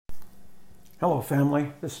Hello,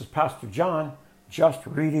 family. This is Pastor John, just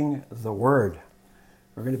reading the Word.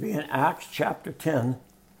 We're going to be in Acts chapter 10.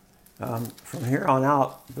 From here on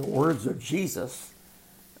out, the words of Jesus,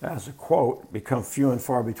 as a quote, become few and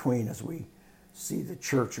far between as we see the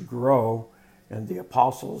church grow and the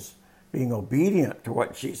apostles being obedient to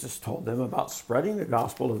what Jesus told them about spreading the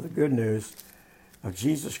gospel of the good news of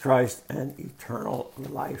Jesus Christ and eternal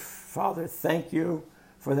life. Father, thank you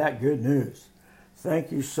for that good news.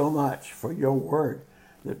 Thank you so much for your word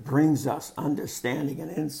that brings us understanding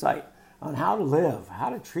and insight on how to live,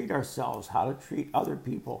 how to treat ourselves, how to treat other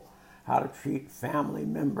people, how to treat family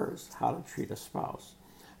members, how to treat a spouse.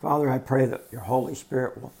 Father, I pray that your Holy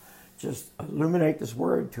Spirit will just illuminate this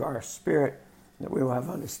word to our spirit, that we will have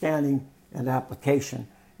understanding and application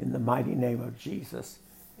in the mighty name of Jesus.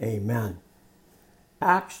 Amen.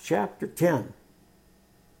 Acts chapter 10.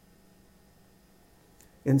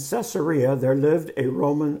 In Caesarea, there lived a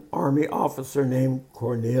Roman army officer named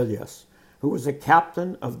Cornelius, who was a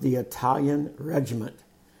captain of the Italian regiment.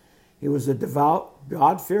 He was a devout,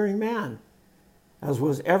 God-fearing man, as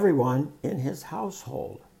was everyone in his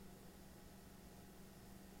household.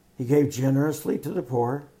 He gave generously to the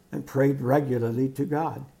poor and prayed regularly to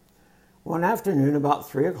God. One afternoon, about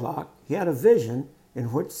 3 o'clock, he had a vision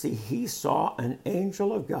in which he saw an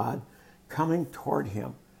angel of God coming toward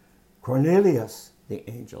him. "Cornelius," the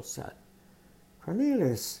angel said.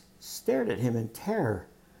 Cornelius stared at him in terror.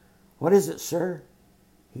 "What is it, sir?"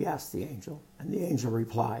 he asked the angel, and the angel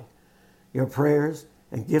replied, "Your prayers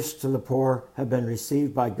and gifts to the poor have been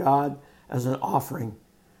received by God as an offering.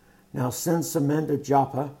 Now send some men to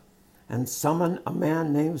Joppa and summon a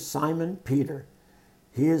man named Simon Peter.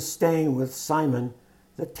 He is staying with Simon,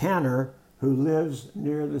 the tanner, who lives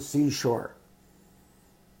near the seashore."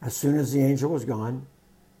 As soon as the angel was gone,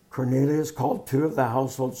 Cornelius called 2 of the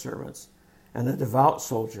household servants and a devout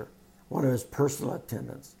soldier, one of his personal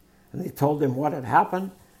attendants, and he told them what had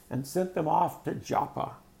happened and sent them off to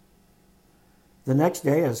Joppa. The next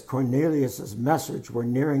day, as Cornelius' message were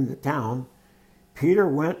nearing the town, Peter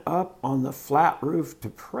went up on the flat roof to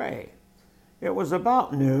pray. It was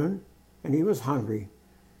about noon, and he was hungry.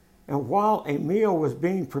 And while a meal was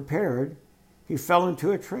being prepared, he fell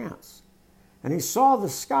into a trance, and he saw the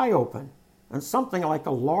sky open, and something like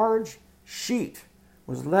a large sheet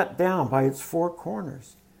was let down by its 4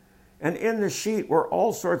 corners. And in the sheet were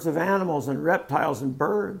all sorts of animals and reptiles and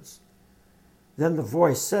birds. Then the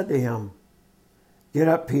voice said to him, "Get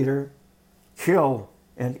up, Peter, kill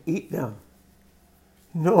and eat them."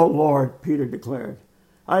 "No, Lord," Peter declared.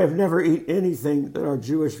 "I have never eaten anything that our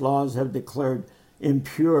Jewish laws have declared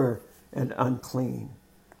impure and unclean."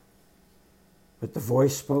 But the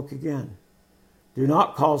voice spoke again. "Do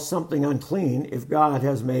not call something unclean if God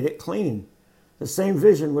has made it clean." The same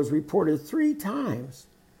vision was repeated 3 times.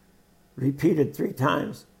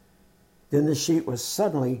 Then the sheet was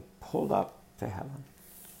suddenly pulled up to heaven.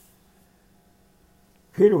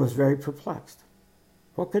 Peter was very perplexed.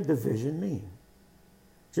 What could the vision mean?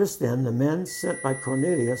 Just then, the men sent by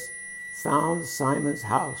Cornelius found Simon's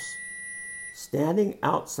house. Standing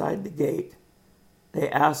outside the gate, they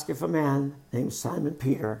asked if a man named Simon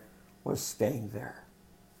Peter was staying there.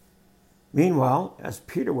 Meanwhile, as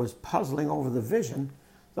Peter was puzzling over the vision,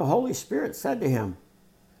 the Holy Spirit said to him,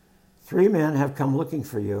 "3 men have come looking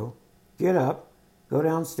for you. Get up, go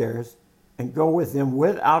downstairs, and go with them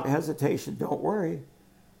without hesitation. Don't worry,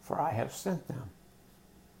 for I have sent them."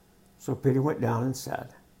 So Peter went down and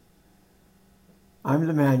said, "I'm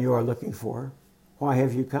the man you are looking for. Why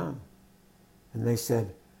have you come?" And they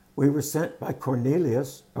said, "We were sent by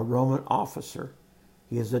Cornelius, a Roman officer.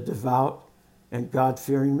 He is a devout and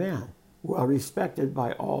God-fearing man, well respected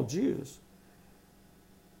by all Jews.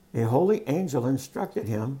 A holy angel instructed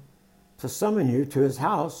him to summon you to his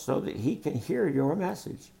house so that he can hear your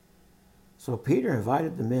message." So Peter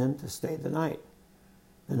invited the men to stay the night.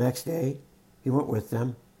 The next day, he went with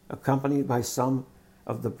them, accompanied by some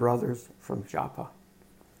of the brothers from Joppa.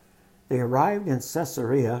 They arrived in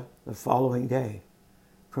Caesarea the following day.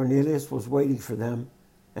 Cornelius was waiting for them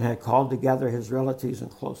and had called together his relatives and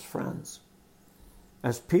close friends.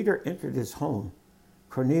 As Peter entered his home,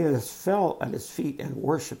 Cornelius fell at his feet and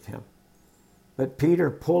worshipped him. But Peter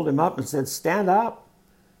pulled him up and said, "Stand up.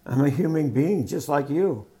 I'm a human being just like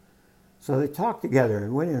you." So they talked together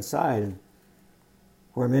and went inside,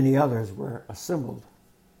 where many others were assembled.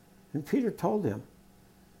 And Peter told them,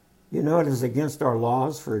 "You know it is against our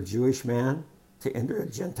laws for a Jewish man to enter a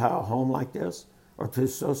Gentile home like this or to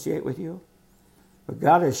associate with you. But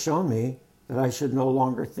God has shown me that I should no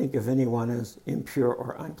longer think of anyone as impure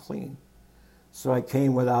or unclean. So I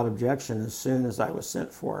came without objection as soon as I was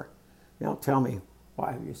sent for. Now tell me,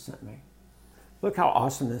 why have you sent me?" Look how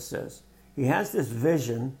awesome this is. He has this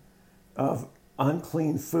vision of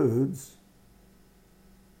unclean foods.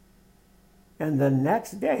 And the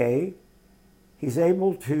next day, he's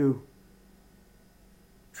able to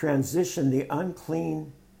transition the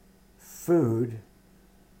unclean food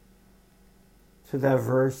to that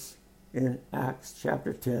verse in Acts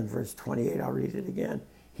chapter 10, verse 28. I'll read it again.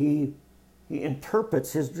 He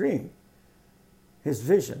interprets his dream, his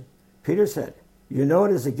vision. Peter said, "You know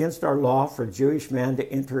it is against our law for a Jewish man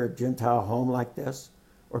to enter a Gentile home like this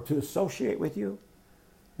or to associate with you."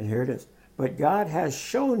 And here it is. "But God has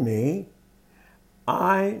shown me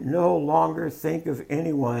I should no longer think of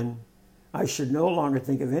anyone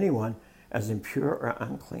as impure or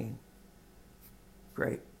unclean."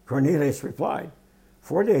 Great. Cornelius replied,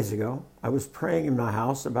 4 days ago, I was praying in my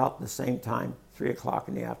house about the same time, 3 o'clock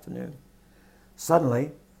in the afternoon.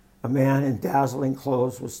 Suddenly, a man in dazzling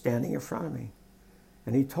clothes was standing in front of me.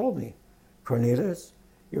 And he told me, "Cornelius,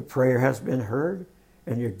 your prayer has been heard,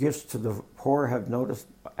 and your gifts to the poor have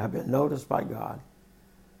been noticed by God.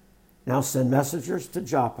 Now send messengers to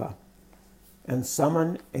Joppa and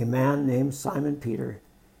summon a man named Simon Peter.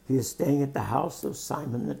 He is staying at the house of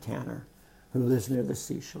Simon the tanner, who lives near the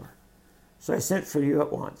seashore." So I sent for you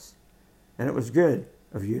at once, and it was good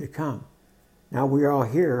of you to come. Now we are all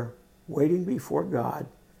here waiting before God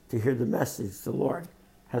to hear the message the Lord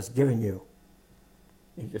has given you.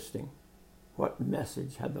 Interesting. What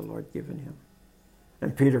message had the Lord given him?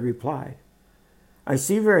 And Peter replied, "I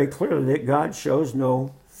see very clearly that God shows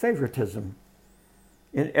no favoritism.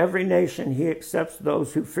 In every nation, he accepts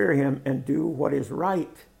those who fear him and do what is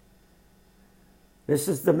right. This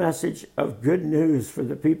is the message of good news for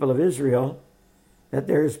the people of Israel, that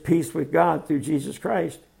there is peace with God through Jesus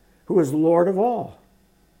Christ, who is Lord of all.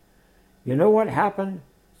 You know what happened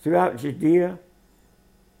throughout Judea,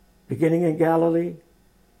 beginning in Galilee,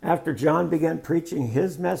 after John began preaching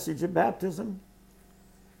his message of baptism?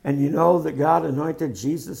 And you know that God anointed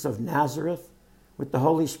Jesus of Nazareth with the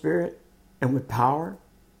Holy Spirit and with power.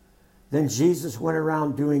 Then Jesus went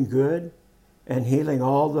around doing good and healing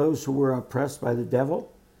all those who were oppressed by the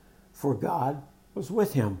devil, for God was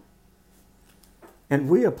with him. And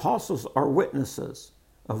we apostles are witnesses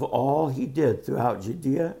of all he did throughout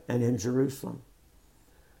Judea and in Jerusalem.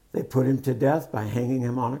 They put him to death by hanging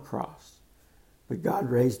him on a cross, but God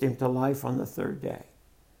raised him to life on the third day.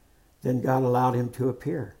 Then God allowed him to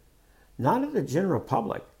appear, not to the general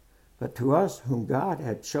public, but to us whom God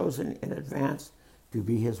had chosen in advance to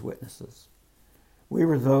be his witnesses. We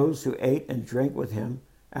were those who ate and drank with him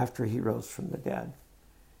after he rose from the dead.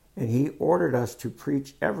 And he ordered us to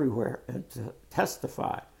preach everywhere and to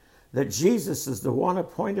testify that Jesus is the one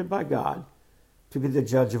appointed by God to be the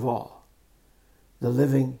judge of all, the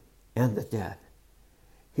living and the dead.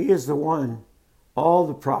 He is the one all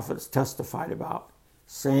the prophets testified about,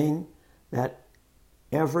 saying that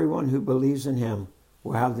everyone who believes in him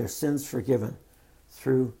will have their sins forgiven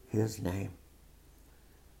through his name."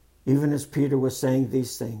 Even as Peter was saying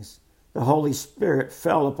these things, the Holy Spirit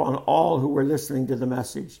fell upon all who were listening to the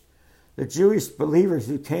message. The Jewish believers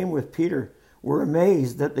who came with Peter were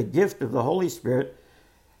amazed that the gift of the Holy Spirit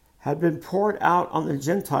had been poured out on the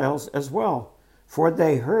Gentiles as well, for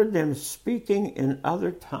they heard them speaking in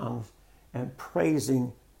other tongues and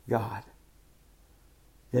praising God.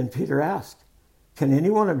 Then Peter asked, "Can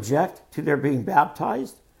anyone object to their being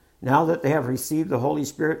baptized now that they have received the Holy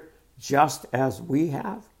Spirit just as we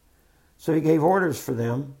have?" So he gave orders for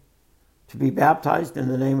them to be baptized in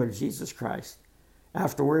the name of Jesus Christ.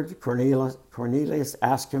 Afterwards, Cornelius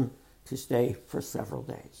asked him to stay for several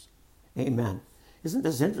days. Amen. Isn't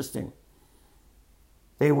this interesting?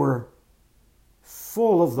 They were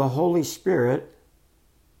full of the Holy Spirit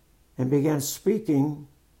and began speaking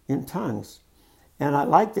in tongues. And I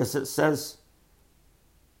like this. It says,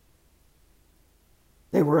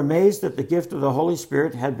 they were amazed that the gift of the Holy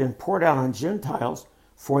Spirit had been poured out on Gentiles,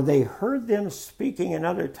 for they heard them speaking in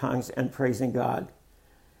other tongues and praising God.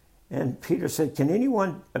 And Peter said, "Can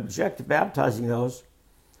anyone object to baptizing those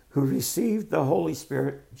who received the Holy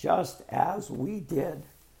Spirit just as we did?"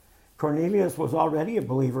 Cornelius was already a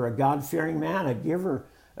believer, a God-fearing man, a giver,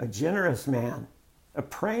 a generous man, a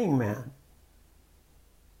praying man.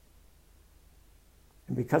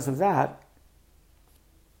 And because of that,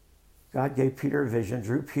 God gave Peter a vision,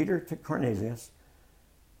 drew Peter to Cornelius.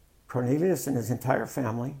 Cornelius and his entire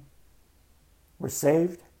family were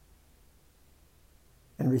saved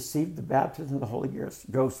and received the baptism of the Holy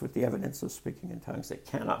Ghost with the evidence of speaking in tongues that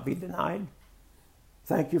cannot be denied.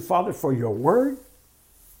 Thank you, Father, for your word.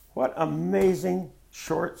 What amazing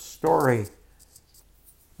short story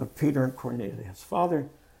of Peter and Cornelius. Father,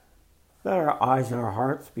 let our eyes and our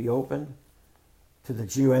hearts be opened to the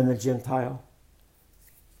Jew and the Gentile,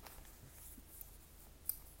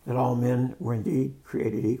 that all men were indeed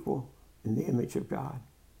created equal in the image of God.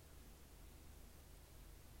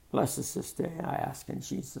 Bless us this day, I ask in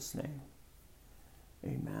Jesus' name.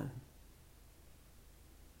 Amen.